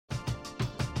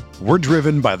We're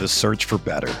driven by the search for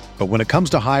better. But when it comes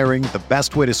to hiring, the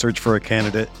best way to search for a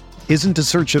candidate isn't to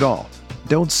search at all.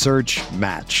 Don't search,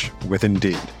 match with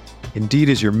Indeed. Indeed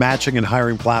is your matching and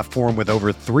hiring platform with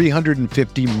over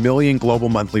 350 million global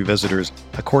monthly visitors,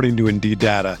 according to Indeed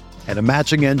data, and a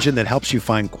matching engine that helps you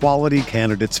find quality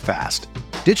candidates fast.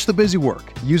 Ditch the busy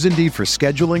work. Use Indeed for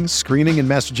scheduling, screening, and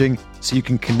messaging so you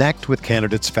can connect with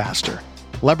candidates faster.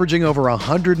 Leveraging over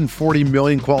 140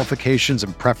 million qualifications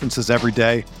and preferences every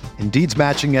day, Indeed's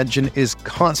matching engine is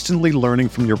constantly learning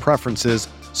from your preferences,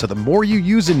 so the more you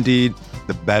use Indeed,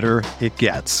 the better it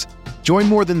gets. Join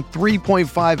more than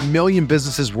 3.5 million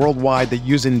businesses worldwide that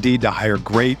use Indeed to hire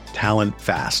great talent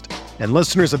fast. And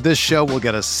listeners of this show will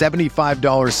get a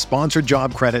 $75 sponsored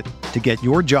job credit to get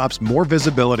your jobs more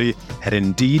visibility at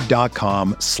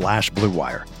Indeed.com/Blue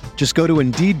Wire. Just go to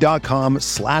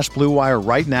Indeed.com/Blue Wire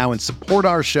right now and support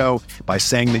our show by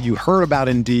saying that you heard about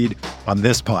Indeed on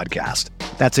this podcast.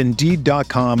 That's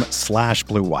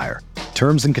Indeed.com/Blue Wire.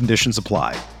 Terms and conditions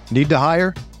apply. Need to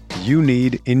hire? You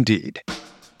need Indeed.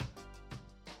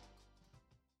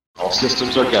 All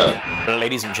systems are go.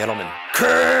 Ladies and gentlemen,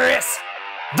 Chris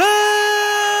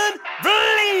Van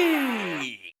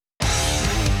Vliet!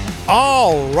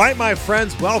 All right, my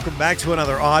friends, welcome back to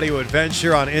another audio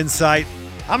adventure on Insight.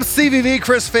 I'm CVV,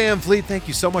 Chris Van Vliet. Thank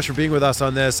you so much for being with us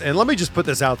on this. And let me just put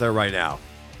this out there right now.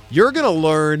 You're going to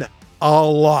learn a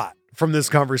lot from this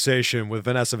conversation with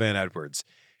Vanessa Van Edwards.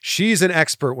 She's an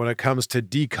expert when it comes to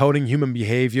decoding human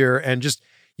behavior and just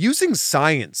using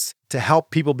science to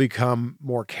help people become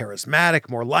more charismatic,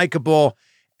 more likable,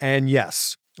 and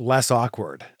yes, less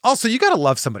awkward. Also, you got to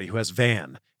love somebody who has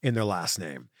Van in their last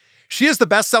name. She is the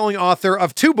best-selling author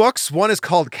of 2 books. One is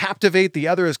called Captivate. The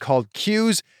other is called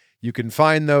Cues. You can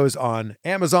find those on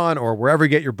Amazon or wherever you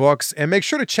get your books. And make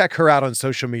sure to check her out on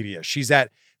social media. She's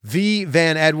at V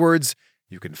Van Edwards.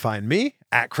 You can find me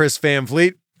at Chris Van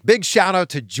Vliet. Big shout out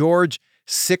to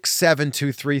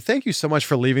George6723. Thank you so much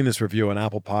for leaving this review on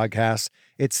Apple Podcasts.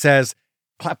 It says,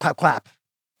 clap, clap, clap.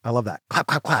 I love that. Clap,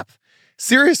 clap, clap.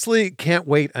 Seriously, can't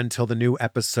wait until the new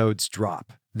episodes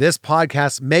drop. This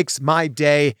podcast makes my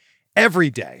day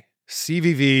every day.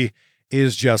 CVV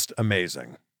is just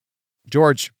amazing.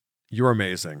 George, you're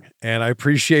amazing. And I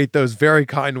appreciate those very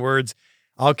kind words.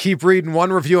 I'll keep reading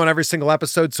one review on every single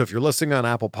episode. So if you're listening on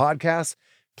Apple Podcasts,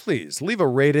 please leave a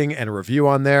rating and a review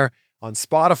on there. On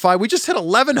Spotify, we just hit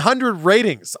 1,100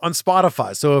 ratings on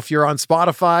Spotify. So if you're on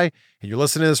Spotify and you're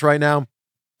listening to this right now,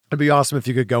 it'd be awesome if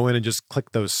you could go in and just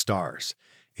click those stars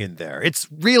in there. It's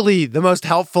really the most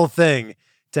helpful thing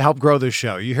to help grow the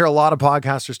show. You hear a lot of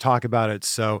podcasters talk about it.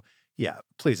 So yeah,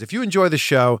 please, if you enjoy the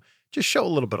show, just show a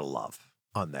little bit of love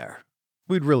on there.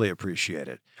 We'd really appreciate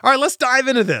it. All right, let's dive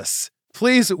into this.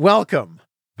 Please welcome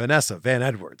Vanessa Van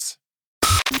Edwards.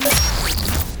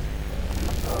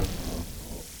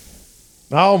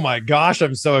 Oh my gosh,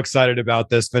 I'm so excited about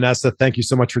this. Vanessa, thank you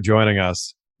so much for joining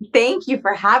us. Thank you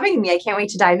for having me. I can't wait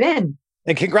to dive in.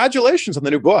 And congratulations on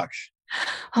the new book.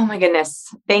 Oh my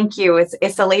goodness. Thank you.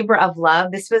 It's a labor of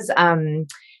love. This was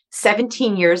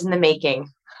 17 years in the making.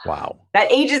 Wow.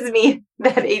 That ages me.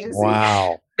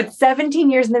 Wow. But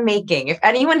 17 years in the making. If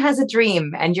anyone has a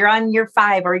dream and you're on year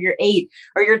 5 or you're 8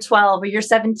 or you're 12 or you're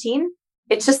 17,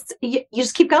 it's just, you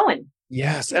just keep going.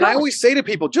 Yes. And I always say to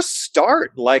people, just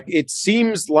start. Like, it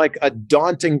seems like a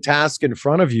daunting task in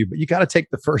front of you, but you got to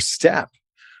take the first step.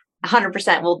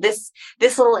 100%. Well, this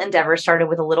little endeavor started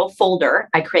with a little folder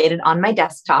I created on my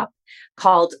desktop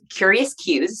called Curious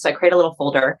Cues. So I created a little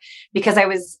folder because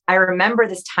I remember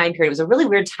this time period. It was a really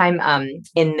weird time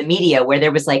in the media where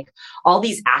there was like all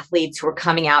these athletes who were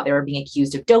coming out. They were being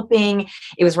accused of doping.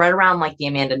 It was right around like the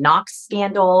Amanda Knox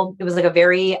scandal. It was like a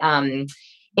very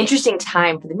interesting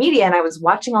time for the media. And I was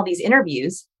watching all these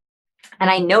interviews and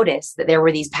I noticed that there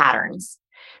were these patterns,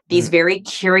 these very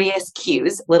curious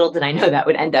cues. Little did I know that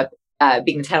would end up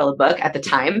being the title of the book at the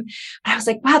time. But I was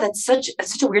like, wow, that's such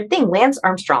a weird thing. Lance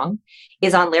Armstrong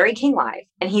is on Larry King Live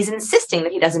and he's insisting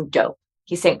that he doesn't dope.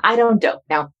 He's saying, I don't dope.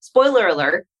 Now, spoiler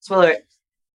alert,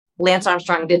 Lance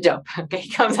Armstrong did dope. Okay. He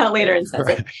comes out later and says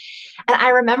it. And I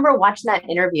remember watching that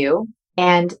interview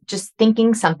and just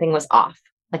thinking something was off.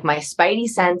 Like my spidey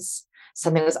sense,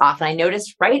 something was off. And I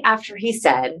noticed right after he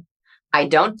said, I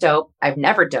don't dope, I've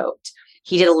never doped,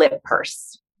 he did a lip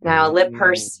purse. Now, a lip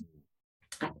purse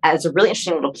as a really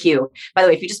interesting little cue. By the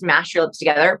way, if you just mash your lips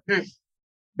together,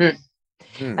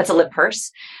 that's a lip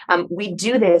purse. We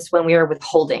do this when we are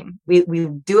withholding. We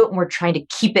do it when we're trying to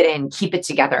keep it in, keep it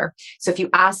together. So if you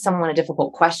ask someone a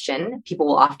difficult question, people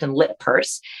will often lip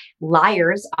purse.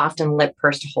 Liars often lip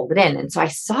purse to hold it in. And so I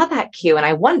saw that cue and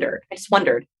I just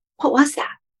wondered, what was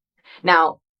that?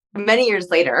 Now, many years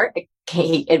later,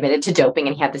 he admitted to doping,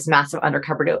 and he had this massive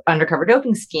undercover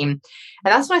doping scheme. And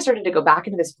that's when I started to go back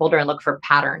into this folder and look for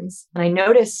patterns. And I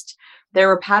noticed there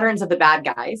were patterns of the bad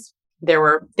guys. There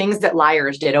were things that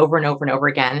liars did over and over and over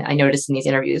again. I noticed in these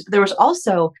interviews, but there was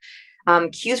also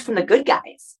cues from the good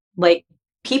guys, like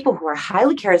people who are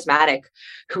highly charismatic,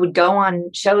 who would go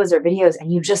on shows or videos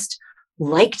and you just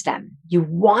liked them. You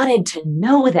wanted to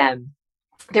know them.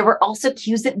 There were also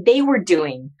cues that they were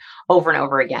doing over and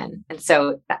over again. And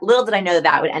so little did I know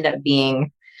that would end up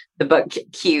being the book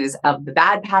cues of the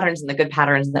bad patterns and the good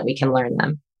patterns, and that we can learn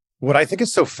them. What I think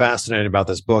is so fascinating about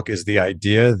this book is the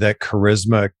idea that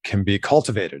charisma can be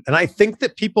cultivated. And I think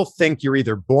that people think you're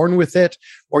either born with it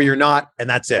or you're not, and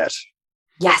that's it.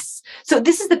 Yes. So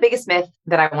this is the biggest myth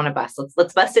that I want to bust.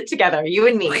 Let's bust it together, you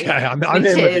and me. Okay, I'm in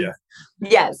with you.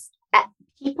 Yes.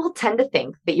 People tend to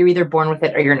think that you're either born with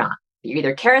it or you're not. You're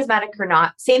either charismatic or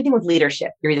not. Same thing with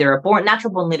leadership. You're either a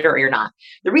natural born leader or you're not.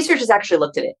 The research has actually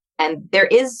looked at it. And there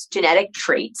is genetic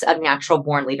traits of natural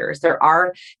born leaders. There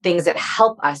are things that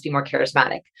help us be more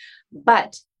charismatic.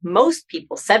 But most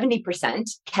people, 70%,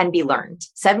 can be learned.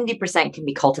 70% can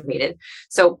be cultivated.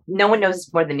 So no one knows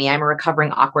this more than me. I'm a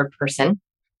recovering awkward person.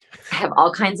 I have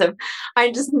all kinds of,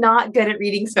 I'm just not good at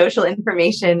reading social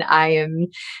information. I'm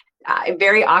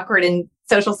very awkward in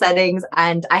social settings,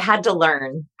 and I had to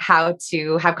learn how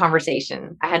to have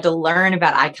conversation. I had to learn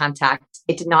about eye contact.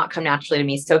 It did not come naturally to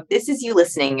me. So if this is you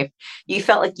listening, if you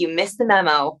felt like you missed the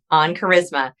memo on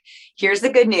charisma, here's the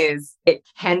good news. It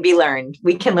can be learned.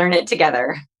 We can learn it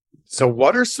together. So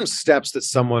what are some steps that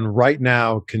someone right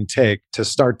now can take to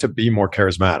start to be more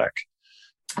charismatic?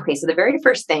 Okay, so the very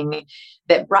first thing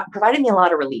that provided me a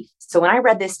lot of relief. So when I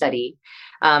read this study,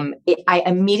 I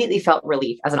immediately felt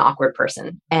relief as an awkward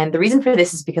person. And the reason for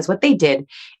this is because what they did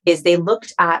is they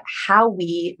looked at how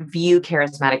we view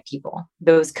charismatic people,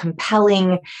 those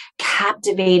compelling,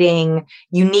 captivating,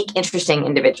 unique, interesting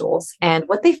individuals. And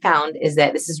what they found is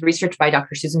that this is research by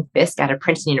Dr. Susan Fisk out of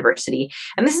Princeton University.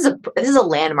 And this is a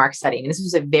landmark study. And this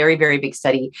was a very, very big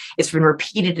study. It's been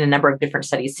repeated in a number of different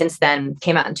studies since then,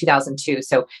 came out in 2002.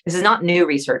 So this is not new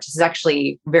research. This is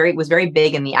actually was very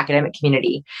big in the academic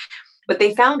community. What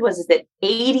they found was that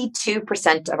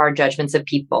 82% of our judgments of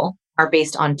people are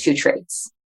based on two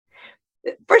traits.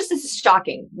 First, this is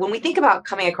shocking. When we think about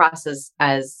coming across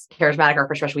as charismatic or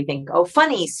first rush, we think, oh,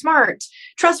 funny, smart,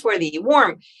 trustworthy,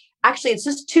 warm. Actually, it's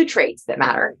just two traits that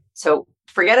matter. So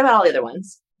forget about all the other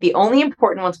ones. The only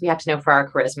important ones we have to know for our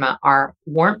charisma are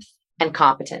warmth and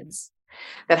competence.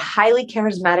 That highly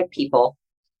charismatic people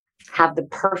have the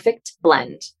perfect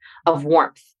blend of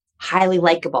warmth, highly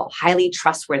likable, highly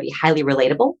trustworthy, highly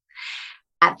relatable.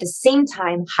 At the same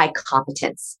time, high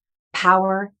competence,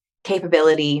 power,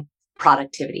 capability,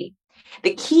 productivity.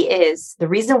 The key is the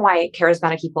reason why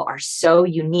charismatic people are so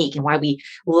unique and why we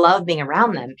love being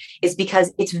around them is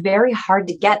because it's very hard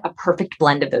to get a perfect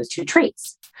blend of those two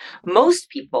traits. Most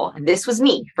people, and this was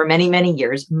me for many, many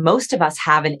years, most of us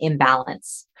have an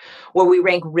imbalance where we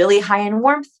rank really high in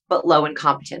warmth, but low in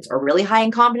competence, or really high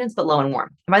in competence, but low in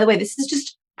warmth. And by the way, this is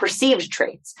just perceived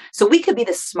traits. So we could be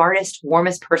the smartest,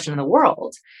 warmest person in the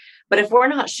world, but if we're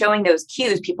not showing those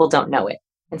cues, people don't know it.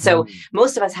 And so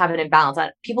most of us have an imbalance.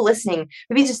 People listening,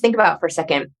 maybe just think about for a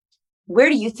second, where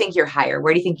do you think you're higher?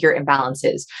 Where do you think your imbalance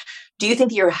is? Do you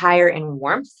think that you're higher in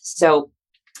warmth? So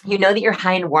you know that you're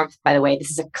high in warmth, by the way.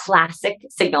 This is a classic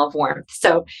signal of warmth.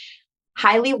 So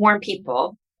highly warm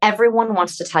people, everyone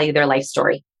wants to tell you their life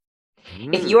story.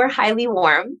 If you are highly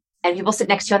warm and people sit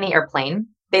next to you on the airplane,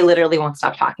 they literally won't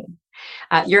stop talking.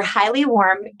 You're highly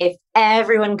warm if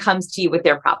everyone comes to you with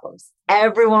their problems.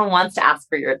 Everyone wants to ask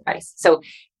for your advice. So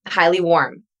highly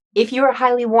warm. If you are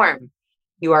highly warm,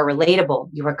 you are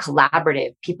relatable. You are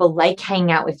collaborative. People like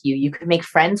hanging out with you. You can make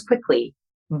friends quickly,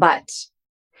 but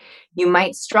you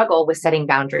might struggle with setting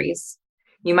boundaries.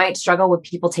 You might struggle with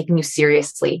people taking you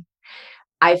seriously.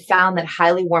 I've found that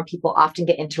highly warm people often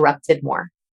get interrupted more,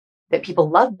 that people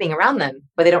love being around them,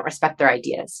 but they don't respect their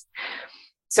ideas.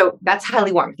 So that's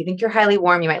highly warm. If you think you're highly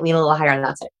warm, you might lean a little higher on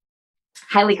that side.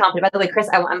 Highly confident. By the way, Chris,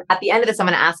 I'm at the end of this, I'm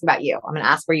going to ask about you. I'm going to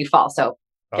ask where you fall. So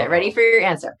get ready for your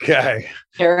answer. Okay.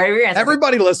 Get ready for your answer.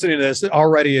 Everybody listening to this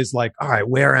already is like, all right,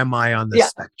 where am I on this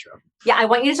spectrum? Yeah, I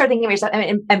want you to start thinking of yourself.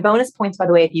 And bonus points, by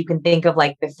the way, if you can think of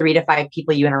like the 3 to 5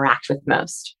 people you interact with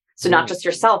most. So not just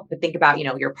yourself, but think about,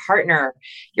 your partner,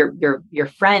 your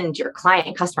friend, your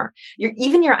client, customer,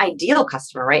 even your ideal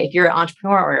customer, right? If you're an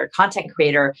entrepreneur or a content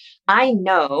creator, I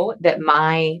know that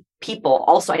my people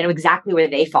also, I know exactly where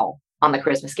they fall on the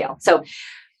charisma scale. So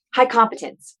high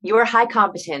competence, you're high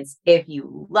competence if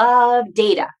you love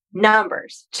data,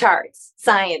 numbers, charts,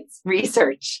 science,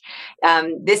 research.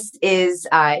 This is,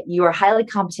 you are highly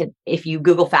competent if you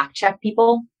Google fact check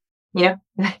people, you know?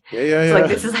 Yeah. Like,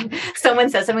 this is like someone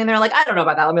says something and they're like, I don't know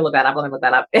about that. Let me look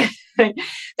that up.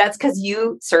 That's because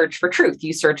you search for truth.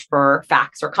 You search for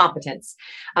facts or competence.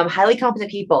 Highly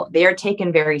competent people, they are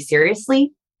taken very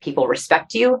seriously. People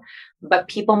respect you, but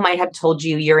people might have told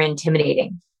you you're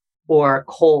intimidating or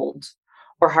cold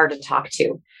or hard to talk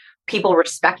to. People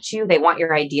respect you. They want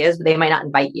your ideas, but they might not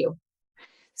invite you.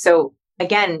 So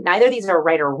again, neither of these are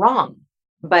right or wrong,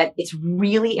 but it's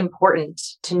really important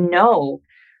to know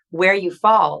where you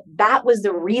fall. That was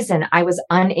the reason I was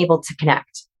unable to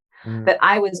connect, that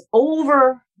I was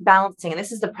overbalancing. And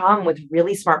this is the problem with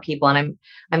really smart people. And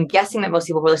I'm guessing that most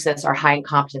people who listen to this are high in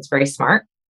competence, very smart,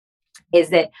 is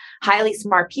that highly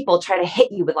smart people try to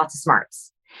hit you with lots of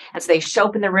smarts. And so they show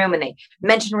up in the room and they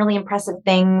mention really impressive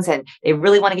things and they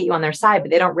really want to get you on their side,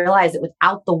 but they don't realize that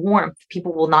without the warmth,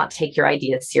 people will not take your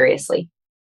ideas seriously.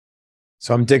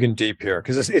 So I'm digging deep here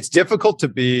because it's difficult to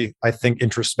be, I think,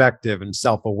 introspective and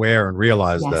self-aware and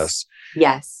realize this.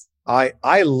 Yes.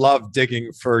 I love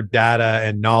digging for data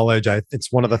and knowledge.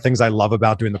 It's one of the things I love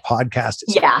about doing the podcast.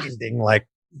 It's finding like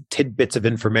tidbits of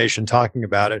information, talking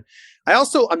about it.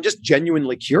 I'm just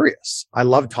genuinely curious. I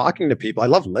love talking to people. I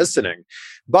love listening.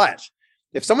 But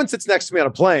if someone sits next to me on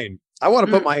a plane, I want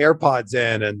to put my AirPods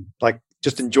in and like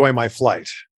just enjoy my flight.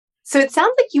 So it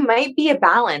sounds like you might be a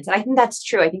balance. And I think that's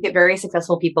true. I think that very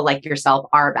successful people like yourself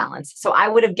are balanced. So I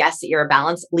would have guessed that you're a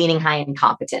balance leaning high in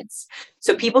competence.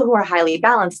 So people who are highly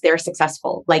balanced, they're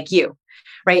successful like you,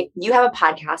 right? You have a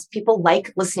podcast. People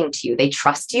like listening to you. They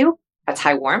trust you. That's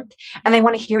high warmth. And they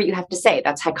want to hear what you have to say.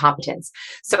 That's high competence.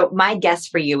 So my guess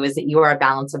for you is that you are a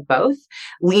balance of both,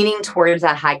 leaning towards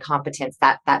that high competence,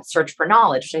 that search for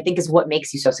knowledge, which I think is what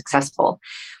makes you so successful.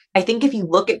 I think if you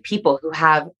look at people who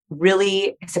have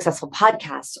really successful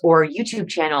podcasts or YouTube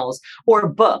channels or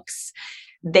books,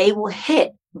 they will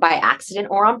hit by accident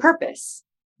or on purpose,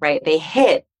 right? They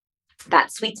hit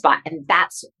that sweet spot, and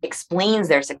that explains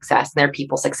their success and their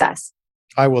people's success.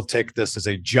 I will take this as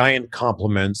a giant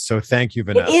compliment. So thank you,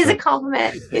 Vanessa. It is a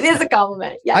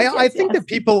compliment. Yes, I think that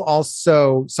people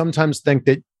also sometimes think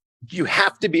that you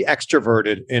have to be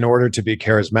extroverted in order to be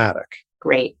charismatic.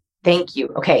 Great. Thank you.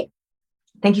 Okay.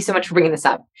 Thank you so much for bringing this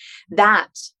up.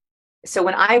 So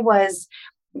when I was,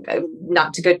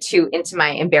 not to go too into my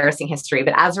embarrassing history,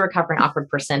 but as a recovering awkward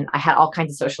person, I had all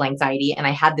kinds of social anxiety. And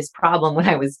I had this problem when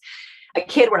I was a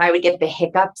kid where I would get the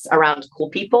hiccups around cool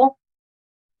people.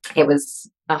 It was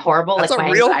a horrible. That's like a my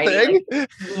real anxiety, thing?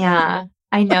 Yeah,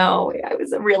 I know. I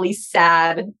was a really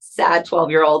sad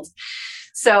 12-year-old.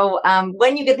 So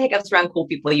when you get the hiccups around cool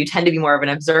people, you tend to be more of an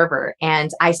observer. And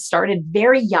I started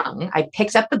very young. I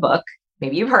picked up the book.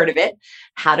 Maybe you've heard of it,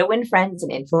 How to Win Friends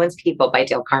and Influence People by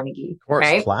Dale Carnegie. Of course,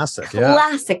 right? classic. Yeah.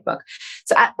 Classic book.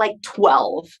 So at like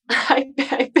 12,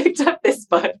 I picked up this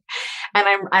book and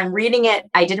I'm reading it.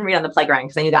 I didn't read it on the playground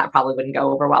because I knew that probably wouldn't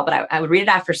go over well, but I would read it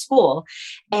after school.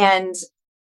 And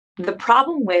the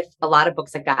problem with a lot of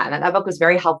books like that, and that book was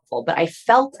very helpful, but I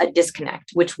felt a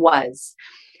disconnect, which was,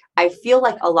 I feel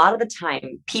like a lot of the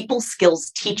time, people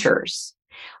skills teachers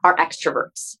are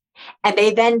extroverts. And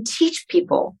they then teach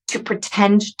people to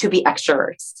pretend to be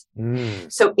extroverts.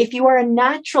 So if you are a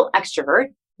natural extrovert,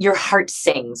 your heart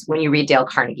sings when you read Dale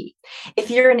Carnegie.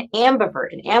 If you're an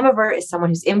ambivert is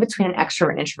someone who's in between an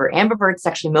extrovert and introvert. Ambivert is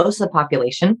actually most of the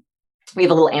population. We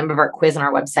have a little ambivert quiz on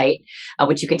our website,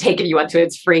 which you can take if you want to.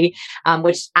 It's free,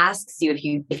 which asks you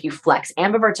if you flex.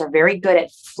 Ambiverts are very good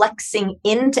at flexing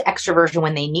into extroversion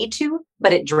when they need to,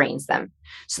 but it drains them.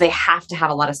 So they have to have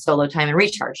a lot of solo time and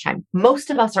recharge time. Most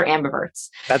of us are ambiverts.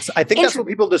 I think that's what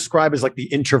people describe as like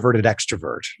the introverted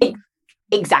extrovert.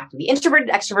 Exactly. The introverted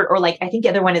extrovert, or like, I think the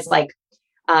other one is like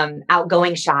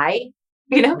outgoing shy.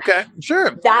 You know? Okay,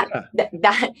 sure. That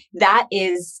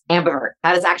is ambivert.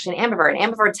 That is actually an ambivert. And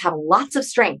ambiverts have lots of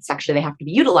strengths. Actually, they have to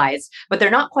be utilized, but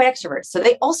they're not quite extroverts. So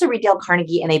they also read Dale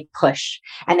Carnegie and they push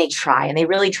and they try and they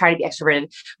really try to be extroverted,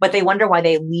 but they wonder why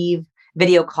they leave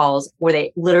video calls where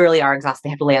they literally are exhausted.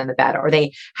 They have to lay on the bed, or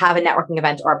they have a networking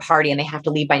event or a party and they have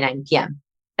to leave by 9 p.m.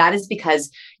 That is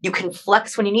because you can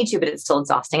flex when you need to, but it's still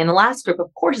exhausting. And the last group,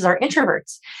 of course, is our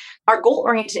introverts. Our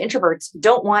goal-oriented introverts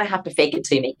don't want to have to fake it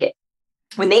till you make it.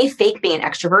 When they fake being an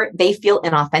extrovert, they feel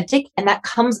inauthentic, and that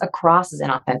comes across as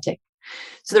inauthentic.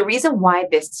 So the reason why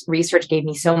this research gave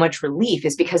me so much relief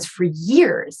is because for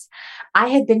years, I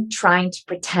had been trying to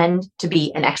pretend to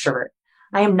be an extrovert.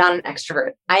 I am not an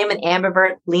extrovert. I am an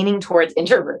ambivert leaning towards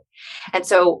introvert. And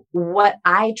so what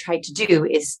I tried to do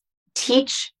is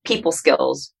teach people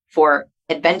skills for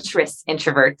adventurous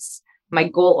introverts my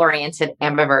goal-oriented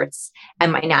ambiverts,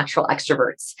 and my natural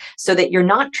extroverts, so that you're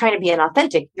not trying to be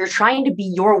inauthentic. You're trying to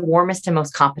be your warmest and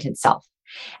most competent self.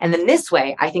 And then this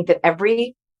way, I think that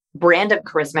every brand of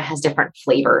charisma has different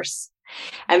flavors.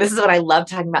 And this is what I love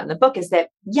talking about in the book, is that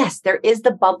yes, there is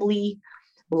the bubbly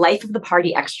life of the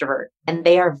party extrovert, and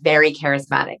they are very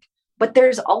charismatic. But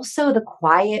there's also the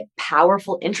quiet,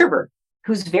 powerful introvert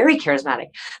who's very charismatic.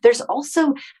 There's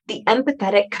also the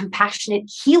empathetic,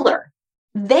 compassionate healer.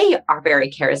 They are very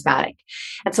charismatic.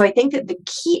 And so I think that the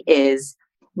key is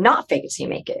not fake it till you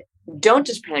make it. Don't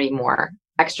just pretend to be more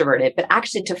extroverted, but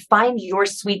actually to find your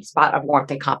sweet spot of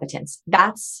warmth and competence.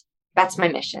 That's my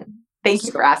mission. Thank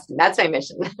you for asking. That's my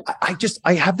mission.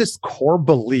 I have this core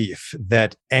belief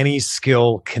that any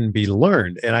skill can be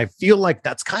learned. And I feel like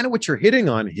that's kind of what you're hitting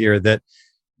on here, that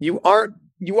you are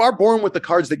born with the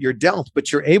cards that you're dealt,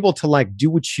 but you're able to like do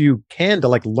what you can to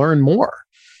like learn more.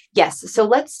 Yes. So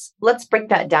let's break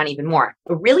that down even more.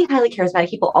 Really highly charismatic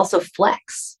people also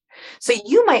flex. So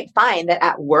you might find that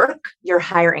at work, you're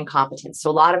higher in competence.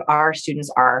 So a lot of our students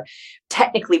are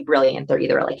technically brilliant. They're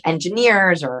either like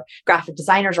engineers or graphic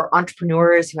designers or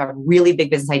entrepreneurs who have really big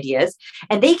business ideas,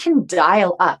 and they can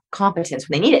dial up competence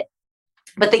when they need it.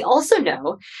 But they also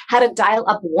know how to dial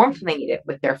up warmth when they need it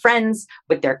with their friends,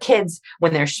 with their kids,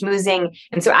 when they're schmoozing.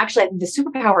 And so actually, I think the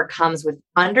superpower comes with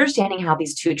understanding how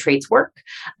these two traits work,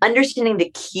 understanding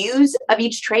the cues of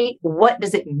each trait. What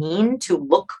does it mean to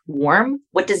look warm?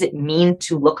 What does it mean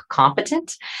to look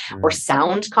competent or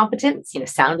sound competent?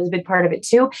 Sound is a big part of it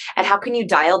too. And how can you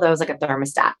dial those like a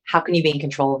thermostat? How can you be in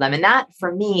control of them? And that,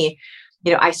 for me,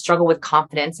 I struggle with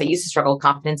confidence. I used to struggle with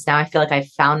confidence. Now I feel like I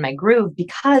found my groove,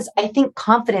 because I think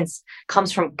confidence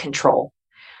comes from control.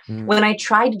 When I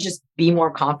tried to just be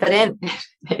more confident,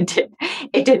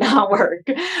 it did not work,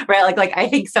 right? Like I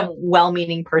think some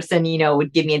well-meaning person,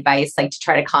 would give me advice, like to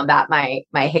try to combat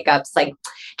my hiccups, like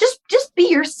just be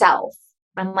yourself.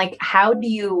 I'm like, how do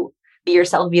you be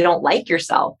yourself if you don't like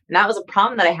yourself? And that was a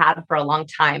problem that I had for a long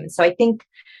time. And so I think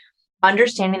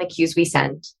understanding the cues we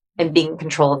send and being in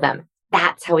control of them,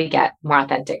 that's how we get more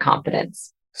authentic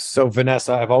confidence. So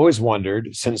Vanessa, I've always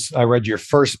wondered, since I read your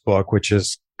first book, which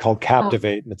is called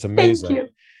Captivate, and it's amazing. Thank you.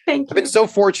 Thank you. I've been so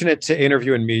fortunate to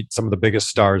interview and meet some of the biggest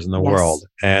stars in the world.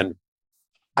 And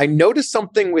I noticed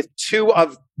something with two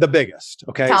of the biggest.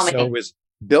 Okay. Tell me. So it was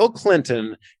Bill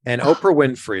Clinton and Oprah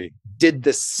Winfrey did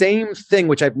the same thing,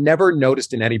 which I've never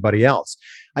noticed in anybody else.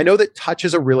 I know that touch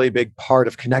is a really big part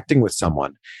of connecting with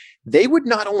someone. They would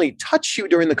not only touch you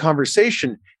during the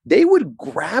conversation, they would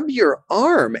grab your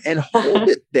arm and hold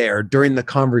it there during the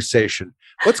conversation.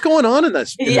 What's going on in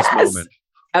this moment?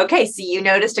 Okay, so you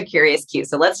noticed a curious cue.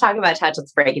 So let's talk about touch.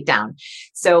 Let's break it down.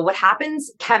 So what happens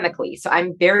chemically? So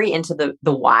I'm very into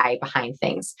the why behind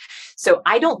things. So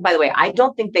I don't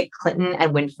think that Clinton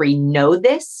and Winfrey know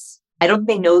this. I don't think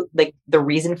they know like the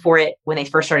reason for it when they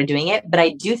first started doing it, but I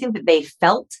do think that they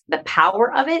felt the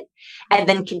power of it and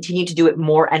then continued to do it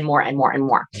more and more and more and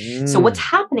more. So what's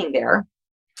happening there,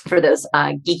 for those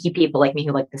geeky people like me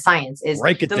who like the science, is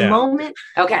break it the down. Moment.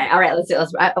 Okay, all right,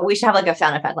 we should have like a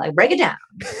sound effect, like break it down.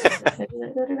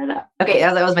 Okay,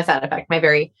 that was my sound effect, my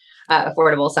very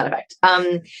affordable sound effect.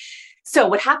 So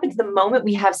what happens the moment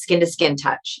we have skin to skin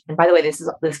touch? And by the way,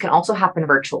 this can also happen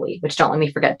virtually, which don't let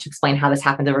me forget to explain how this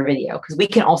happens over video, because we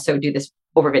can also do this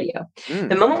over video.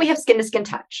 The moment we have skin to skin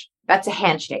touch, that's a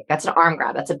handshake, that's an arm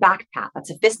grab, that's a back pat, that's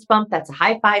a fist bump, that's a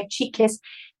high five, cheek kiss,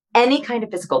 any kind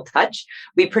of physical touch,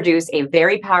 we produce a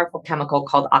very powerful chemical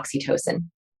called oxytocin.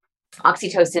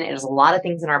 Oxytocin is a lot of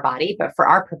things in our body, but for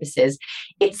our purposes,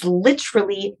 it's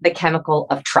literally the chemical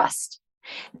of trust.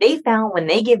 They found when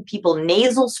they give people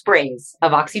nasal sprays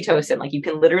of oxytocin, like you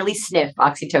can literally sniff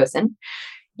oxytocin,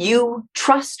 you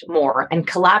trust more and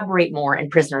collaborate more in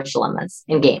prisoner's dilemmas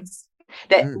in games.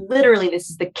 That literally this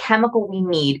is the chemical we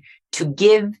need to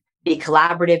give, be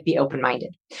collaborative, be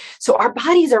open-minded. So our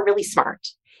bodies are really smart.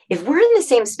 If we're in the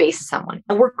same space as someone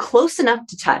and we're close enough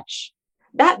to touch,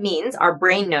 that means our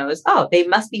brain knows, oh, they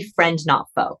must be friend, not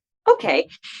foe. Okay,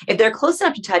 if they're close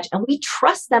enough to touch and we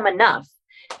trust them enough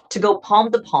to go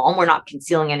palm to palm, we're not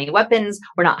concealing any weapons,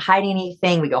 we're not hiding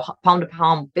anything, we go palm to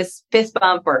palm, fist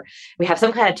bump, or we have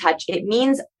some kind of touch, it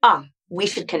means, we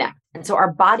should connect. And so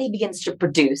our body begins to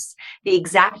produce the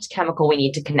exact chemical we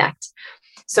need to connect.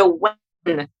 So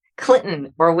when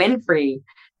Clinton or Winfrey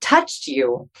touched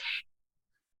you,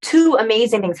 two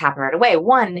amazing things happen right away.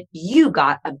 One, you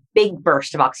got a big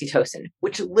burst of oxytocin,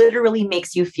 which literally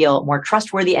makes you feel more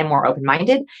trustworthy and more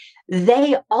open-minded.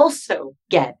 They also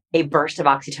get a burst of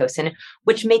oxytocin,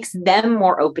 which makes them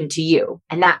more open to you.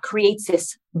 And that creates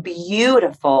this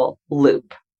beautiful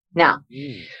loop. Now,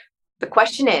 the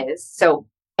question is, so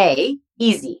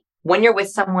Easy. When you're with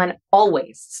someone,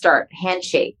 always start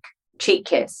handshake, cheek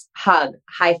kiss, hug,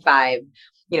 high five,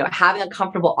 having a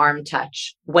comfortable arm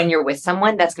touch. When you're with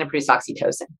someone, that's going to produce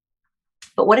oxytocin.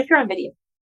 But what if you're on video,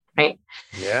 right?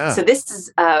 Yeah. So this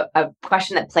is a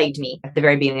question that plagued me at the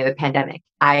very beginning of the pandemic.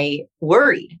 I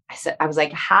worried. I was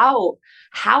like, how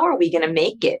are we going to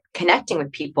make it connecting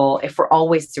with people if we're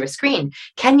always through a screen?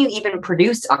 Can you even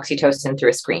produce oxytocin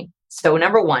through a screen? So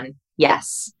number one,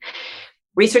 yes.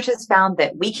 Research has found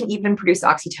that we can even produce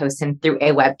oxytocin through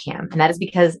a webcam. And that is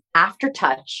because after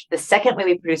touch, the second way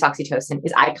we produce oxytocin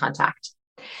is eye contact.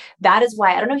 That is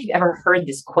why, I don't know if you've ever heard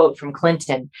this quote from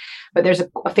Clinton, but there's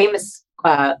a famous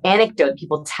anecdote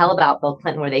people tell about Bill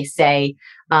Clinton where they say,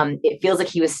 it feels like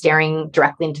he was staring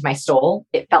directly into my soul.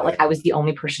 It felt like I was the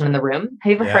only person in the room.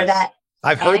 Have you ever heard that?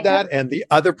 I've heard that. And the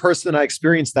other person I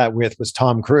experienced that with was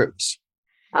Tom Cruise.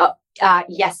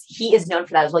 Yes, he is known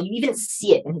for that as well. You even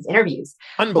see it in his interviews.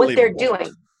 Unbelievable. What they're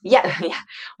doing. Yeah.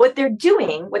 What they're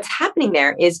doing, what's happening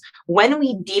there is when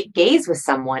we deep gaze with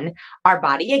someone, our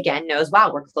body again knows,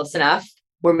 wow, we're close enough.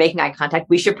 We're making eye contact.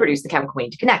 We should produce the chemical we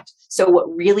need to connect. So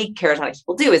what really charismatic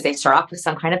people do is they start off with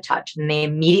some kind of touch and they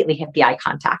immediately hit the eye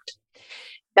contact.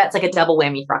 That's like a double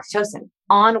whammy for oxytocin.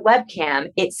 On webcam,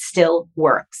 it still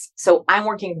works. So I'm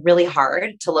working really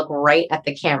hard to look right at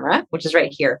the camera, which is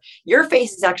right here. Your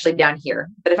face is actually down here.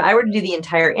 But if I were to do the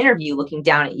entire interview looking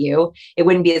down at you, it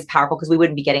wouldn't be as powerful because we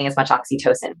wouldn't be getting as much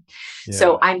oxytocin. Yeah.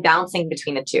 So I'm balancing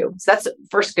between the two. So that's the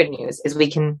first good news is we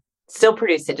can still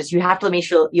produce it. Just you have to make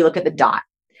sure you look at the dot.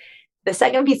 The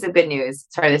second piece of good news,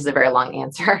 sorry, this is a very long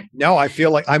answer. No, I feel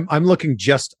like I'm looking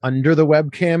just under the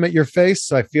webcam at your face.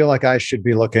 So I feel like I should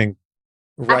be looking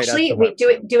right Actually, at the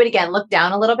wait, do it again. Look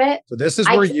down a little bit. So this is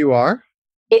where you are?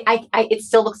 It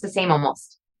still looks the same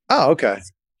almost. Oh, okay.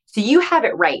 So you have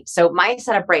it right. So my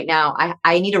setup right now,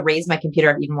 I need to raise my computer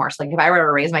up even more. So like if I were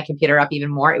to raise my computer up even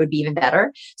more, it would be even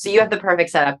better. So you have the perfect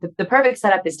setup. The perfect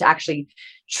setup is to actually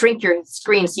shrink your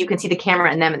screen so you can see the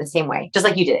camera and them in the same way, just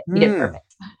like you did it. You did perfect.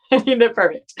 You did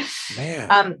perfect.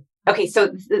 Man. Okay, so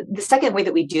the second way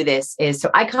that we do this is, so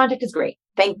eye contact is great.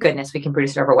 Thank goodness we can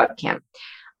produce it over webcam.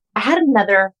 I had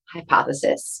another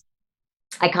hypothesis.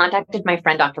 I contacted my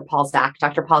friend, Dr. Paul Zak.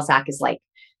 Dr. Paul Zak is like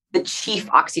the chief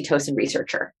oxytocin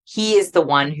researcher. He is the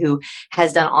one who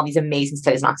has done all these amazing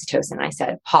studies on oxytocin. And I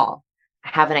said, Paul, I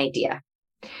have an idea.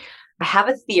 I have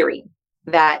a theory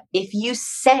that if you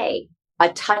say a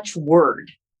touch word,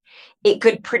 it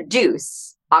could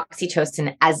produce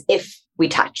oxytocin as if we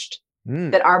touched.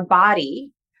 That our body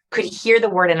could hear the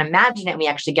word and imagine it, and we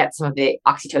actually get some of the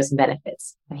oxytocin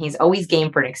benefits. And he's always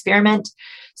game for an experiment.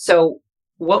 So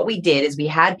what we did is we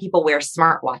had people wear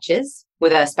smartwatches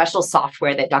with a special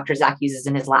software that Dr. Zak uses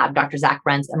in his lab. Dr. Zak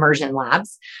runs Immersion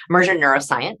Labs, Immersion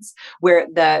Neuroscience, where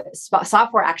the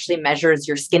software actually measures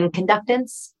your skin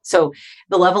conductance. So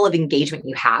the level of engagement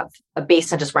you have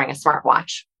based on just wearing a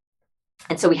smartwatch.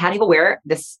 And so we had people wear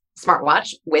this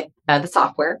smartwatch with the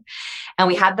software, and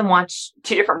we had them watch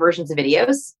two different versions of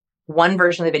videos. One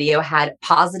version of the video had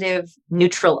positive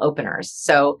neutral openers.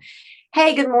 So,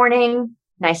 hey, good morning.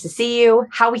 Nice to see you.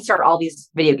 How we start all these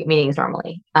video meetings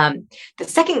normally. The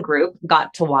second group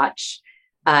got to watch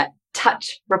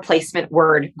touch replacement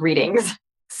word greetings.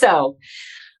 So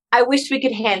I wish we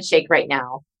could handshake right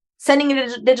now. Sending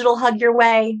a digital hug your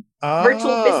way,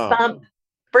 virtual fist bump,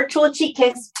 virtual cheek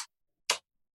kiss.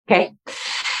 Okay.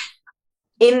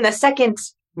 In the second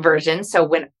version, so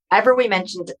whenever we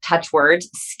mentioned touch words,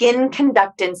 skin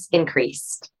conductance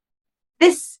increased.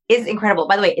 This is incredible.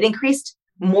 By the way, it increased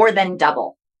more than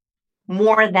double.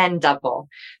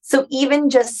 So even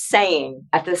just saying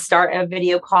at the start of a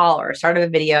video call or start of a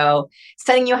video,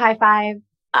 sending you a high five,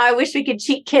 I wish we could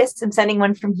cheek kiss, I'm sending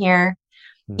one from here.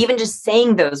 Even just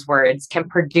saying those words can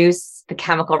produce the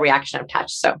chemical reaction of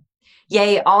touch. So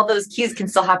yay, all those cues can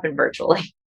still happen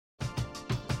virtually.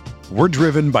 We're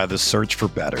driven by the search for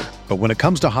better. But when it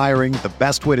comes to hiring, the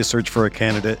best way to search for a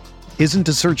candidate isn't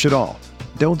to search at all.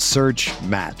 Don't search,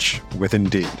 match with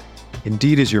Indeed.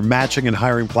 Indeed is your matching and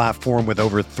hiring platform with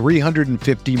over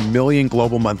 350 million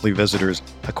global monthly visitors,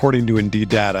 according to Indeed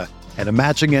data, and a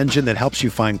matching engine that helps you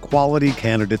find quality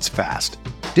candidates fast.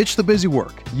 Ditch the busy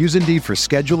work. Use Indeed for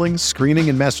scheduling, screening,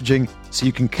 and messaging so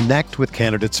you can connect with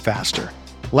candidates faster.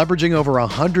 Leveraging over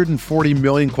 140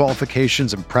 million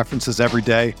qualifications and preferences every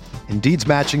day, Indeed's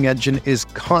matching engine is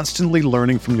constantly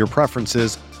learning from your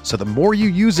preferences, so the more you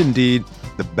use Indeed,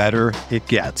 the better it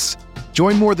gets.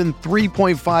 Join more than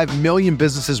 3.5 million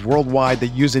businesses worldwide that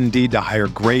use Indeed to hire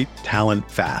great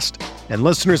talent fast. And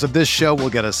listeners of this show will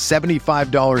get a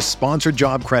 $75 sponsored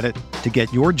job credit to get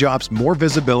your jobs more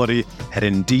visibility at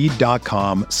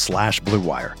Indeed.com/Blue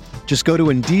Wire. Just go to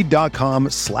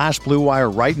Indeed.com/Blue Wire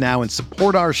right now and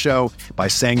support our show by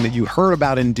saying that you heard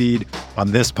about Indeed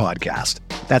on this podcast.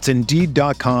 That's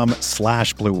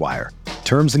Indeed.com/Blue Wire.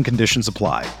 Terms and conditions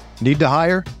apply. Need to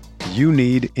hire? You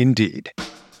need Indeed.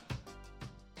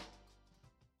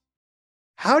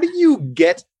 How do you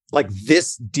get like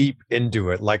this deep into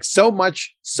it? Like so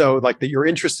much so like that you're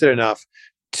interested enough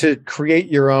to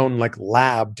create your own like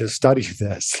lab to study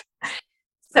this?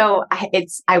 So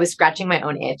I was scratching my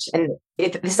own itch, and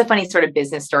this is a funny sort of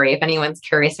business story. If anyone's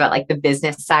curious about like the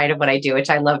business side of what I do, which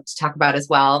I love to talk about as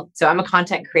well. So I'm a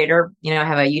content creator. You know, I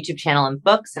have a YouTube channel and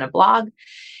books and a blog,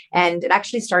 and it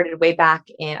actually started way back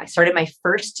I started my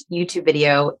first YouTube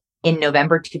video in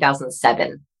November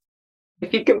 2007.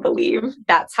 If you can believe,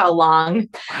 that's how long.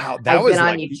 Wow, that I've was been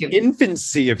like on YouTube. the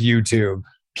infancy of YouTube.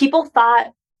 People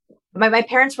thought my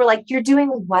parents were like, "You're doing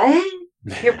what?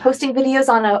 You're posting videos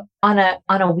on a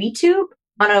WeTube,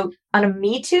 on a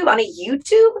MeTube, on a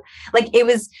YouTube?" Like it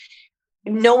was,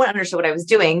 no one understood what I was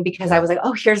doing because I was like,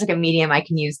 oh, here's like a medium I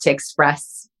can use to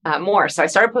express more. So I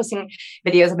started posting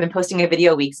videos. I've been posting a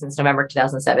video a week since November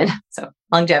 2007. So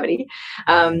longevity.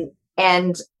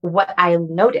 And what I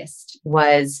noticed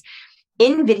was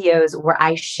in videos where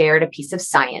I shared a piece of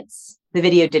science, the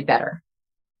video did better.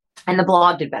 And the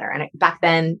blog did better. And back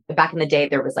in the day,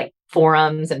 there was like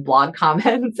forums and blog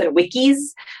comments and wikis.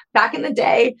 Back in the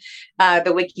day,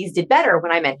 the wikis did better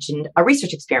when I mentioned a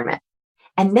research experiment.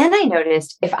 And then I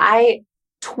noticed if I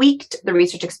tweaked the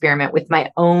research experiment with my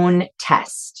own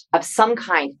test of some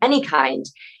kind, any kind,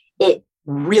 it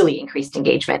really increased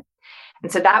engagement.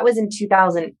 And so that was in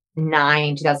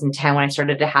 2009, 2010, when I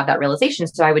started to have that realization.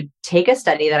 So I would take a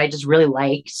study that I just really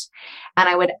liked, and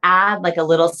I would add like a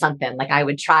little something, like I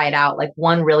would try it out, like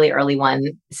one really early one.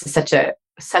 This is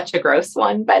such a gross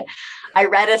one, but I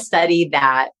read a study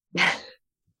that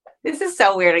this is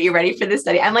so weird. Are you ready for this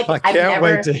study? I'm like, I can't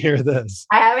wait to hear this.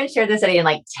 I haven't shared this study in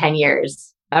like 10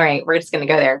 years. All right, we're just going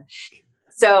to go there.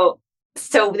 So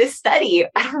this study,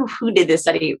 I don't know who did this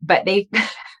study, but they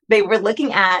were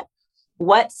looking at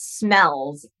what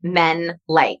smells men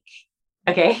like.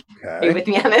 Okay. Are you with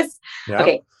me on this? Yeah.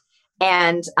 Okay.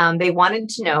 And they wanted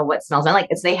to know what smells men like.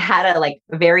 And so they had a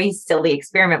very silly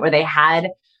experiment where they had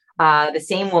the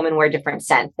same woman wear different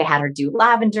scents. They had her do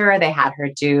lavender, they had her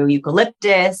do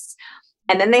eucalyptus,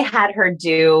 and then they had her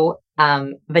do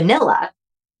vanilla.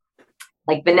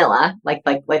 Like vanilla, like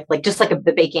just like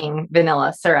the baking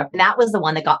vanilla syrup. And that was the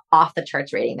one that got off the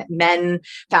charts rating, that men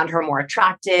found her more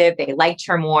attractive. They liked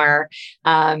her more.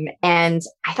 And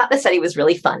I thought the study was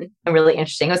really fun and really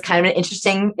interesting. It was kind of an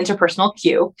interesting interpersonal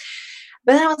cue.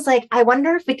 But then I was like, I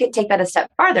wonder if we could take that a step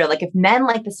farther. Like if men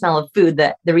like the smell of food,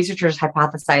 the researchers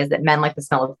hypothesized that men like the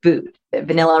smell of food, that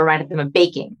vanilla reminded them of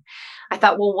baking. I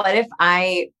thought, well, what if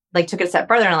I took it a step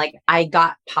further and I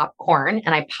got popcorn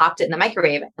and I popped it in the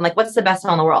microwave, and what's the best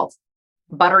smell in the world?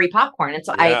 Buttery popcorn. And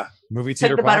so I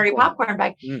took the buttery popcorn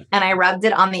bag and I rubbed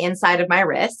it on the inside of my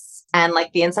wrists and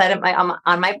like the inside of my,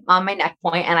 on my neck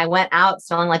point. And I went out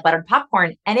smelling like buttered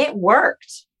popcorn, and it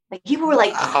worked. Like people were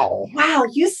like, wow,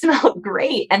 you smell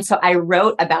great. And so I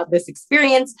wrote about this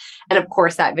experience. And of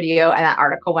course that video and that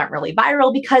article went really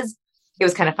viral because it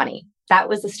was kind of funny. That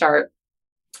was the start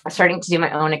of starting to do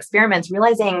my own experiments,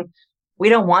 realizing we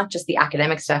don't want just the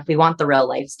academic stuff. We want the real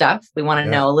life stuff. We want to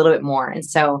know a little bit more. And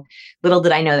so little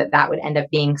did I know that would end up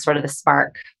being sort of the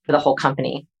spark for the whole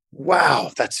company.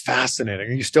 Wow, that's fascinating.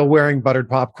 Are you still wearing buttered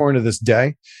popcorn to this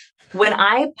day? When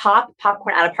I pop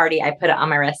popcorn at a party, I put it on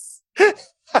my wrists.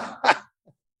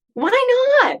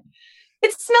 Why not?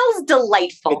 It smells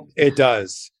delightful. It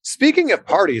does. Speaking of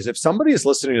parties, if somebody is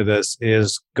listening to this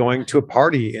is going to a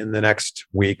party in the next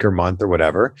week or month or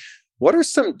whatever, what are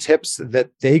some tips that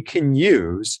they can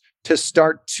use to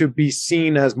start to be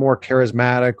seen as more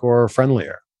charismatic or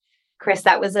friendlier? Chris,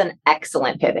 that was an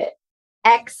excellent pivot.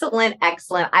 Excellent.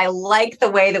 I like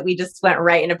the way that we just went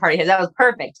right into party. That was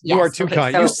perfect. Yes. You are too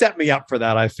kind. You set me up for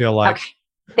that, I feel like. Okay.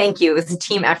 Thank you. It was a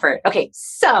team effort. Okay.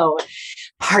 So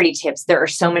party tips. There are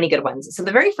so many good ones. So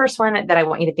the very first one that I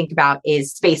want you to think about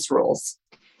is space rules.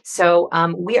 So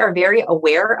we are very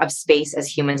aware of space as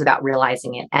humans without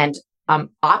realizing it. And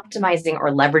optimizing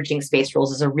or leveraging space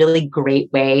rules is a really great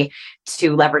way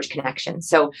to leverage connection.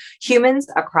 So humans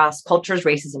across cultures,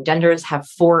 races, and genders have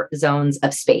 4 zones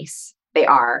of space. They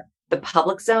are the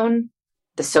public zone,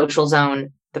 the social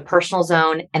zone, the personal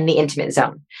zone, and the intimate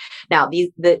zone. Now,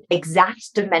 the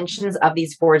exact dimensions of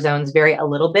these 4 zones vary a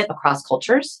little bit across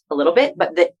cultures, a little bit,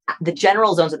 but the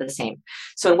general zones are the same.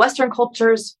 So in Western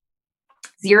cultures,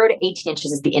 0 to 18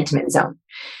 inches is the intimate zone.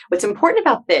 What's important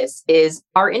about this is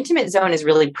our intimate zone is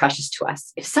really precious to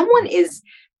us. If someone is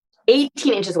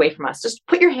 18 inches away from us. Just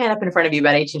put your hand up in front of you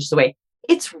about 18 inches away.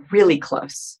 It's really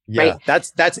close, Yeah, right?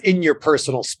 that's in your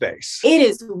personal space. It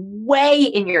is way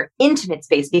in your intimate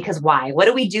space because why? What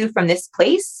do we do from this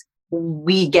place?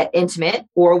 We get intimate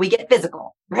or we get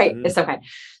physical, right? Of some kind.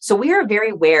 So we are very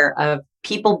aware of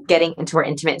people getting into our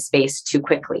intimate space too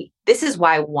quickly. This is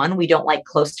why, one, we don't like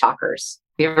close talkers.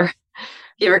 Have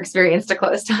you ever experienced a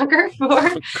close talker before?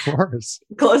 Of course.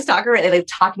 Close talker, like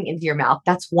talking into your mouth.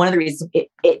 That's one of the reasons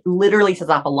it literally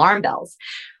sets off alarm bells.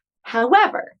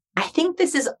 However, I think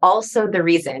this is also the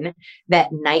reason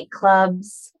that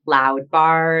nightclubs, loud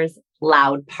bars,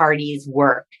 loud parties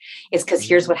work, is because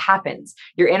here's what happens.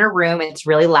 You're in a room and it's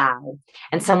really loud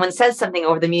and someone says something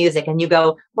over the music and you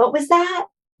go, what was that?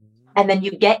 And then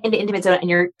you get into intimate zone and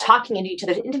you're talking into each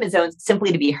other's intimate zones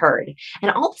simply to be heard. And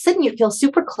all of a sudden you feel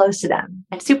super close to them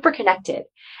and super connected.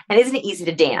 And isn't it easy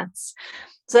to dance?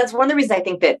 So that's one of the reasons I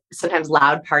think that sometimes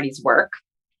loud parties work.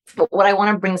 But what I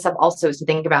want to bring this up also is to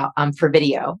think about for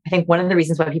video. I think one of the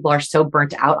reasons why people are so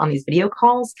burnt out on these video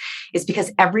calls is because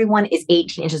everyone is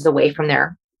 18 inches away from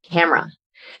their camera.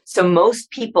 So most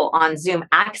people on Zoom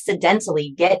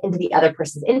accidentally get into the other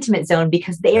person's intimate zone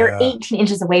because they are 18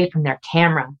 inches away from their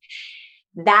camera.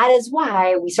 That is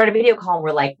why we start a video call and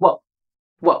we're like, whoa,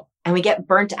 whoa. And we get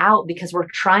burnt out because we're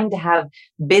trying to have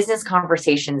business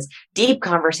conversations, deep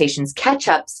conversations,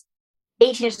 catch-ups,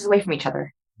 18 inches away from each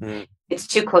other. It's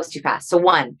too close, too fast. So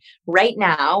one, right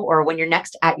now, or when you're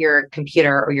next at your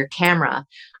computer or your camera,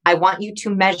 I want you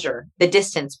to measure the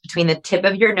distance between the tip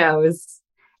of your nose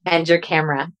and your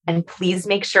camera. And please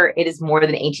make sure it is more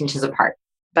than 18 inches apart.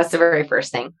 That's the very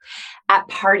first thing. At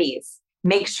parties,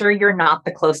 make sure you're not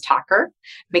the close talker.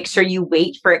 Make sure you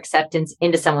wait for acceptance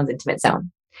into someone's intimate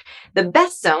zone. The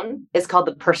best zone is called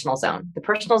the personal zone. The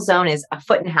personal zone is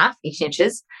 1.5 feet, 18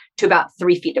 inches to about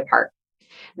 3 feet apart.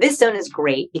 This zone is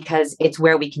great because it's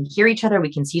where we can hear each other,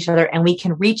 we can see each other, and we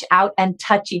can reach out and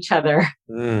touch each other.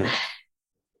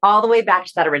 All the way back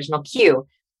to that original cue.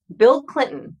 Bill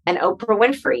Clinton and Oprah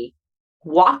Winfrey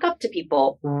walk up to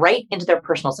people right into their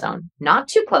personal zone. Not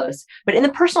too close, but in the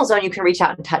personal zone, you can reach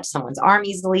out and touch someone's arm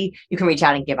easily. You can reach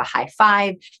out and give a high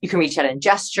five. You can reach out and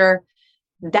gesture.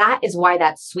 That is why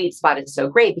that sweet spot is so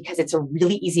great, because it's a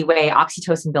really easy way.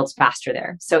 Oxytocin builds faster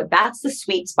there. So that's the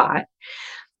sweet spot.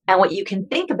 And what you can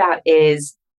think about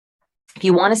is, if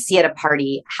you want to see at a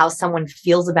party how someone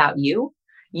feels about you,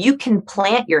 you can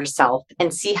plant yourself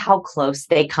and see how close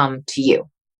they come to you.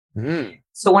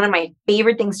 So one of my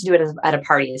favorite things to do at a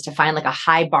party is to find like a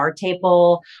high bar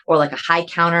table or like a high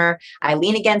counter. I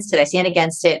lean against it, I stand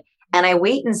against it, and I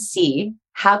wait and see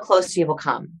how close people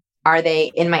come. Are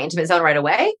they in my intimate zone right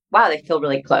away? Wow, they feel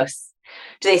really close.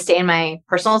 Do they stay in my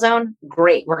personal zone?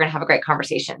 Great, we're going to have a great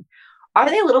conversation. Are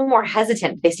they a little more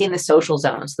hesitant? They stay in the social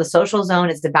zone. So the social zone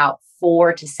is about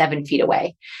 4 to 7 feet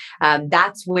away.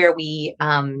 That's where we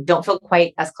don't feel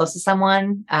quite as close to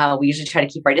someone. We usually try to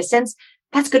keep our distance.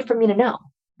 That's good for me to know,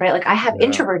 right? Like I have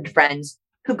introverted friends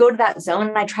who go to that zone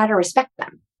and I try to respect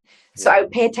them. So I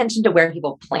would pay attention to where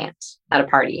people plant at a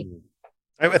party.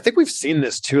 I think we've seen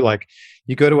this too. Like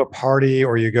you go to a party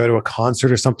or you go to a concert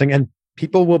or something and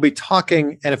people will be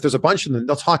talking. And if there's a bunch of them,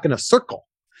 they'll talk in a circle.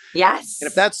 Yes. And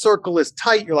if that circle is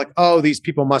tight, you're like, oh, these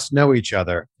people must know each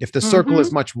other. If the circle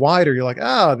is much wider, you're like,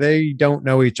 oh, they don't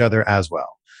know each other as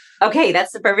well. Okay,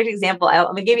 that's the perfect example. I'm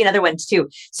going to give you another one too.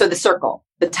 So the circle,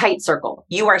 the tight circle,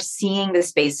 you are seeing the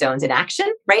space zones in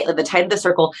action, right? Like the tight of the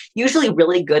circle, usually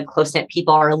really good, close-knit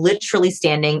people are literally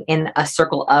standing in a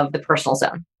circle of the personal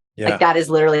zone. Like that is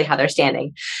literally how they're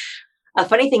standing. A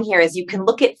funny thing here is you can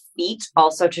look at feet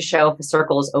also to show if a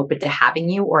circle is open to having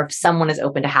you or if someone is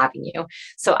open to having you.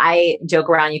 So I joke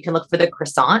around, you can look for the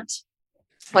croissant.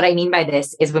 What I mean by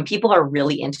this is when people are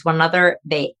really into one another,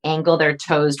 they angle their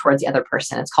toes towards the other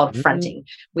person. It's called fronting.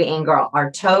 We angle our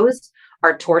toes,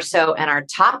 our torso, and our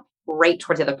top right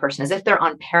towards the other person as if they're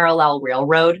on parallel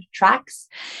railroad tracks.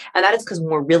 And that is because when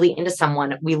we're really into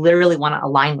someone, we literally want to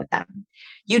align with them.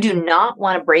 You do not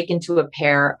want to break into a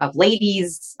pair of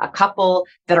ladies, a couple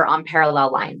that are on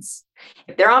parallel lines.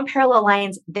 If they're on parallel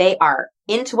lines, they are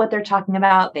into what they're talking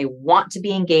about. They want to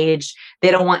be engaged.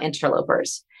 They don't want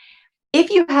interlopers. If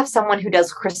you have someone who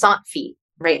does croissant feet,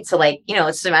 right? So like,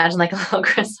 let's just imagine like a little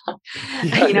croissant,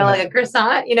 like a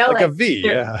croissant, like a V.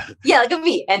 Yeah, like a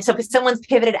V. And so if someone's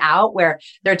pivoted out where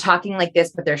they're talking like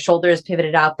this, but their shoulder is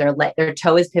pivoted out, their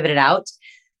toe is pivoted out,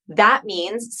 that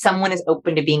means someone is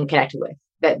open to being connected with.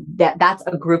 That's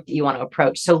a group that you want to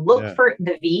approach. So look for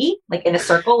the V, like in a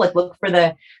circle, like look for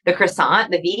the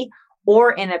croissant, the V,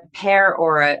 or in a pair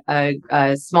or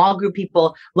a small group of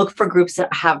people, look for groups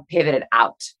that have pivoted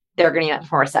out. They're going to be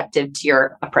much more receptive to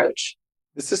your approach.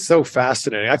 This is so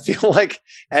fascinating. I feel like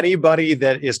anybody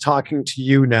that is talking to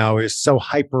you now is so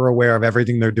hyper aware of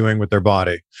everything they're doing with their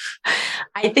body.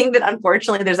 I think that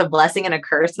unfortunately there's a blessing and a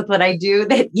curse with what I do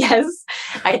that, yes,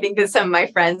 I think that some of my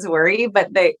friends worry,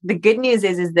 but the good news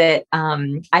is that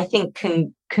I think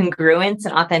congruence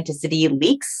and authenticity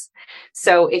leaks.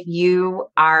 So if you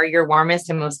are your warmest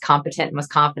and most competent, most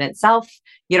confident self,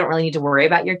 you don't really need to worry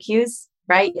about your cues,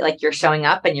 right? Like you're showing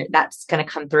up and that's going to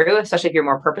come through, especially if you're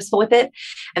more purposeful with it.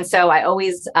 And so I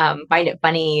always find it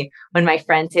funny when my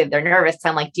friends say they're nervous.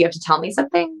 I'm like, do you have to tell me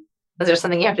something? Is there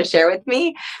something you have to share with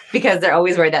me? Because they're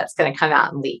always worried that's going to come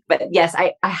out and leak. But yes,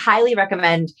 I highly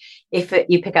recommend if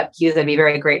you pick up cues, I'd be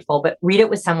very grateful, but read it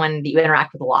with someone that you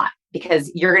interact with a lot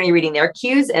because you're going to be reading their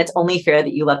cues and it's only fair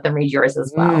that you let them read yours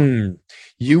as well.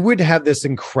 You would have this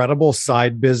incredible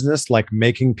side business, like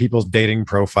making people's dating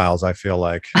profiles, I feel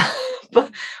like.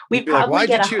 We probably why'd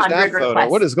get you choose that photo?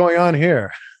 requests. What is going on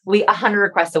here? 100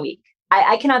 requests a week.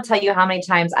 I cannot tell you how many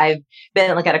times I've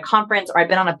been like at a conference or I've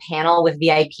been on a panel with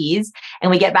VIPs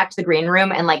and we get back to the green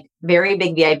room and like very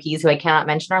big VIPs who I cannot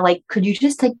mention are like, could you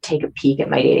just like take a peek at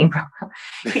my dating profile?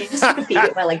 Could you just take a peek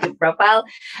at my LinkedIn profile?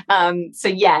 So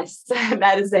yes,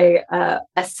 that is a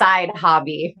side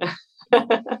hobby.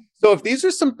 So if these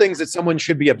are some things that someone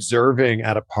should be observing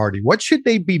at a party, what should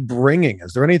they be bringing?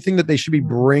 Is there anything that they should be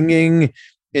bringing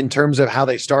in terms of how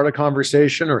they start a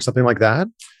conversation or something like that?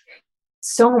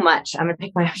 So much. I'm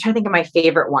trying to think of my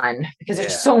favorite one because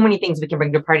there's so many things we can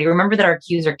bring to a party. Remember that our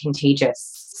cues are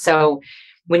contagious. So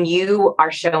when you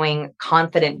are showing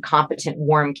confident, competent,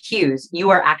 warm cues,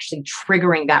 you are actually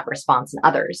triggering that response in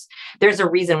others. There's a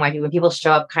reason why when people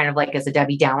show up kind of like as a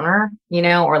Debbie Downer,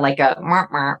 or like a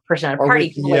person at a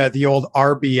party. The old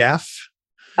RBF.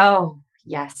 Oh,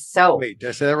 yes. So wait, did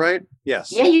I say that right?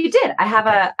 Yes. Yeah, you did. I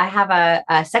have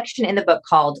a section in the book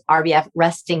called RBF,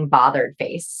 resting bothered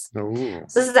face. Ooh.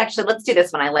 So this is actually, let's do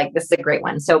this one. This is a great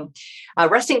one. So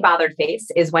resting bothered face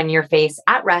is when your face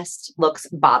at rest looks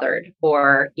bothered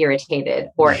or irritated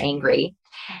or angry.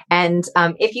 And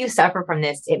if you suffer from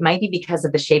this, it might be because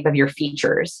of the shape of your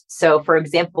features. So for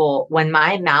example, when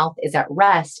my mouth is at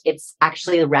rest, it's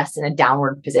actually rests in a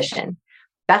downward position.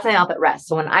 That's my mouth at rest.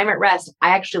 So when I'm at rest,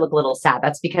 I actually look a little sad.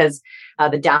 That's because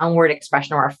the downward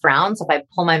expression or a frown. So if I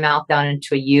pull my mouth down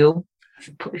into a U,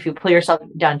 if you pull yourself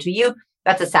down to U,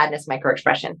 that's a sadness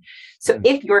microexpression. So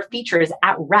if your features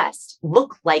at rest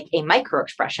look like a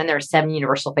microexpression, there are 7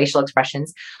 universal facial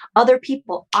expressions, other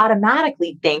people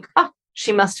automatically think, oh,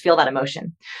 she must feel that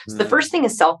emotion. So the first thing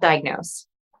is self-diagnose.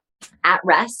 At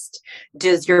rest,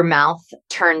 does your mouth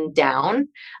turn down?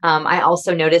 I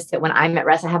also noticed that when I'm at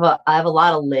rest, I have a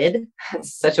lot of lid.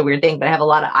 It's such a weird thing, but I have a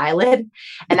lot of eyelid,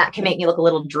 and that can make me look a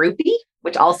little droopy,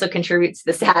 which also contributes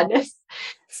to the sadness.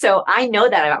 So I know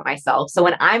that about myself. So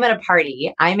when I'm at a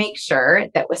party, I make sure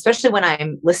that, especially when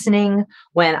I'm listening,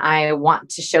 when I want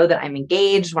to show that I'm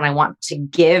engaged, when I want to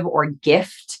give or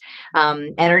gift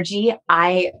energy,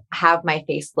 I have my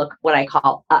face look what I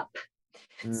call up.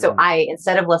 So I,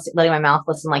 instead of letting my mouth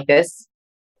listen like this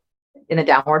in a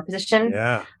downward position,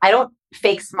 I don't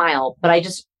fake smile, but I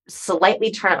just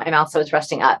slightly turn up my mouth so it's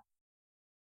resting up.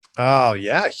 Oh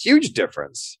yeah, huge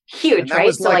difference. Huge,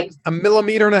 right? So like 1.5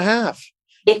 millimeters.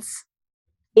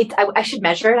 I should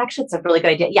measure it. Actually, it's a really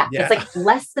good idea. Yeah. It's like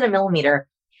less than 1 millimeter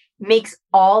makes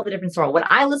all the difference in the world. When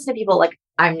I listen to people like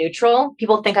I'm neutral,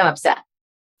 people think I'm upset.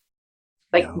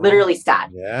 Like literally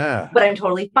sad. Yeah. But I'm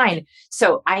totally fine.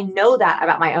 So I know that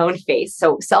about my own face.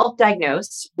 So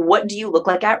self-diagnose. What do you look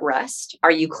like at rest?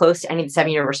 Are you close to any of the 7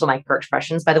 universal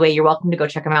microexpressions? By the way, you're welcome to go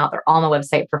check them out. They're all on my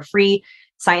website for free,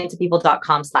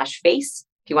 scienceofpeople.com/face.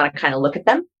 If you want to kind of look at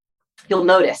them, you'll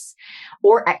notice.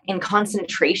 Or in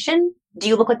concentration, do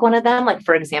you look like one of them? Like,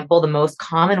 for example, the most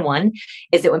common one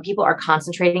is that when people are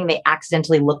concentrating, they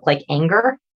accidentally look like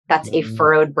anger. That's a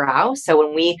furrowed brow. So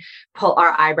when we pull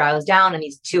our eyebrows down and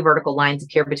these 2 vertical lines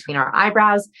appear between our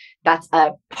eyebrows, that's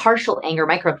a partial anger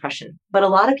microexpression. But a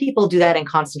lot of people do that in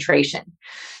concentration.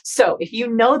 So if you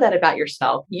know that about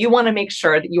yourself, you want to make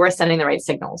sure that you are sending the right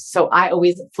signals. So I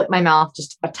always flip my mouth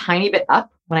just a tiny bit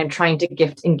up when I'm trying to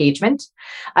gift engagement.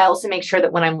 I also make sure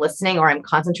that when I'm listening or I'm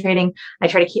concentrating, I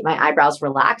try to keep my eyebrows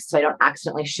relaxed so I don't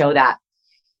accidentally show that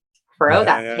furrow,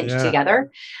 that pinch together.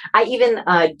 I even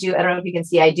I don't know if you can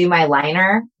see, I do my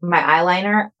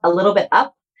eyeliner a little bit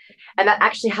up, and that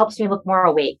actually helps me look more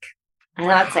awake. I know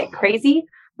that's like crazy,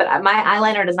 but my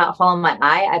eyeliner does not fall in my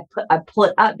eye. I pull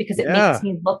it up because it makes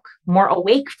me look more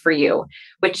awake for you,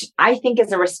 which I think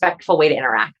is a respectful way to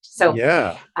interact. So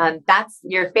that's,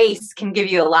 your face can give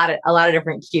you a lot of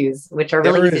different cues, which are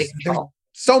really easy to control.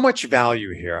 So much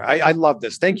value here. I love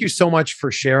this. Thank you so much for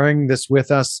sharing this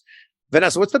with us.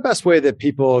 Vanessa, what's the best way that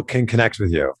people can connect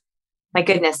with you? My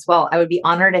goodness. Well, I would be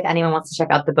honored if anyone wants to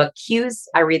check out the book Cues.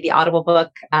 I read the Audible book,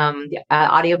 the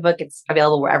audiobook. It's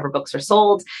available wherever books are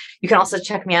sold. You can also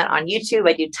check me out on YouTube.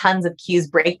 I do tons of cues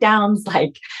breakdowns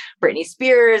like Britney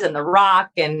Spears and The Rock,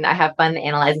 and I have fun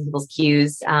analyzing people's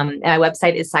cues. And my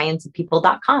website is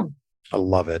scienceofpeople.com. I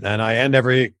love it. And I end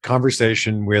every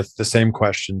conversation with the same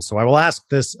question. So I will ask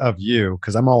this of you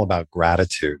because I'm all about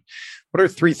gratitude. What are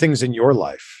 3 things in your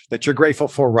life that you're grateful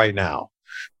for right now?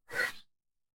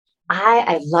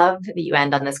 I love that you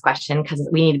end on this question because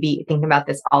we need to be thinking about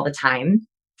this all the time.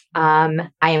 I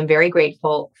am very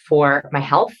grateful for my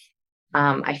health.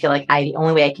 I feel like the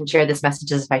only way I can share this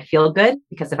message is if I feel good,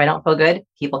 because if I don't feel good,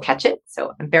 people catch it.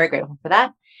 So I'm very grateful for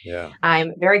that. Yeah.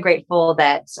 I'm very grateful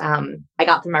that I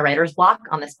got through my writer's block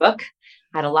on this book.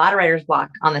 I had a lot of writer's block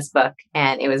on this book,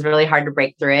 and it was really hard to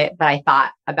break through it. But I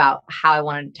thought about how I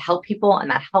wanted to help people,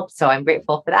 and that helped. So I'm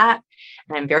grateful for that.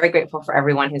 And I'm very grateful for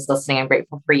everyone who's listening. I'm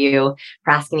grateful for you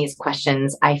for asking these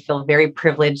questions. I feel very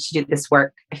privileged to do this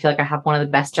work. I feel like I have one of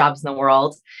the best jobs in the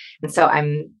world. And so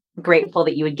I'm grateful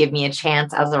that you would give me a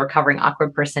chance as a recovering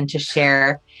awkward person to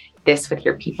share this with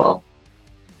your people.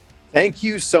 Thank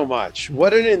you so much.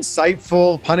 What an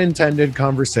insightful, pun intended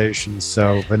conversation.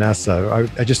 So, Vanessa,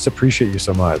 I just appreciate you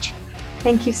so much.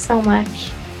 Thank you so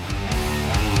much.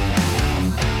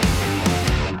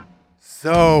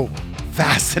 So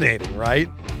fascinating, right?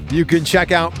 You can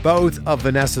check out both of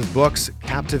Vanessa's books,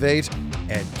 Captivate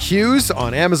and Cues,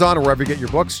 on Amazon or wherever you get your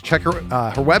books. Check her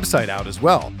website out as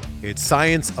well. It's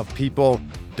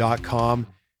scienceofpeople.com.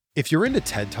 If you're into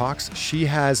TED Talks, she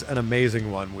has an amazing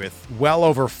one with well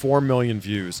over 4 million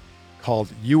views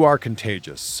called You Are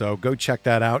Contagious. So go check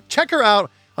that out. Check her out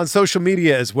on social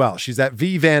media as well. She's at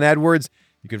V Van Edwards.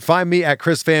 You can find me at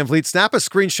Chris Van Vliet. Snap a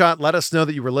screenshot. Let us know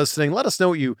that you were listening. Let us know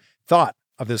what you thought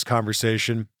of this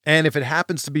conversation. And if it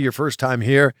happens to be your first time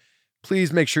here,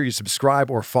 please make sure you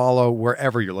subscribe or follow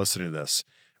wherever you're listening to this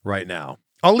right now.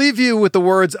 I'll leave you with the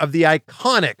words of the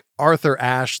iconic Arthur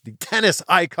Ashe, the tennis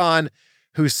icon,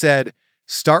 who said,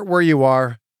 "Start where you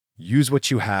are, use what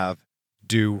you have,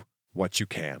 do what you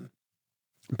can."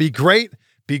 Be great,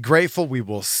 be grateful. We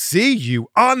will see you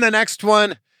on the next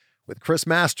one with Chris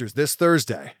Masters this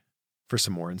Thursday for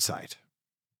some more insight.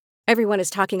 Everyone is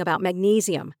talking about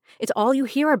magnesium. It's all you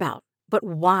hear about. But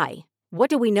why? What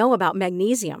do we know about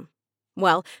magnesium?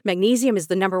 Well, magnesium is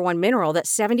the #1 mineral that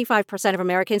 75% of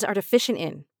Americans are deficient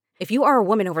in. If you are a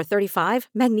woman over 35,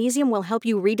 magnesium will help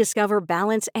you rediscover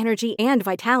balance, energy, and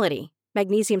vitality.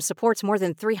 Magnesium supports more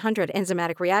than 300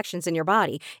 enzymatic reactions in your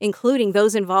body, including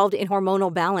those involved in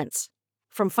hormonal balance.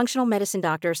 From functional medicine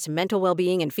doctors to mental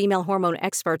well-being and female hormone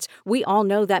experts, we all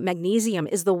know that magnesium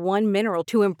is the one mineral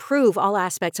to improve all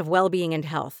aspects of well-being and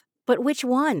health. But which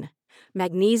one?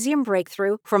 Magnesium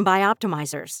Breakthrough from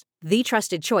Bioptimizers, the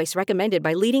trusted choice recommended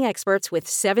by leading experts with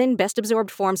 7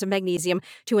 best-absorbed forms of magnesium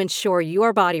to ensure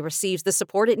your body receives the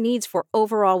support it needs for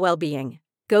overall well-being.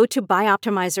 Go to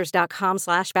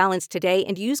bioptimizers.com/balance today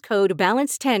and use code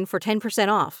BALANCE10 for 10%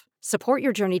 off. Support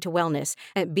your journey to wellness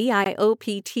at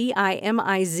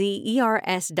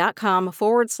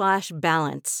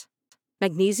bioptimizers.com/balance.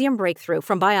 Magnesium Breakthrough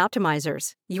from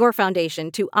Bioptimizers, your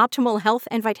foundation to optimal health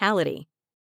and vitality.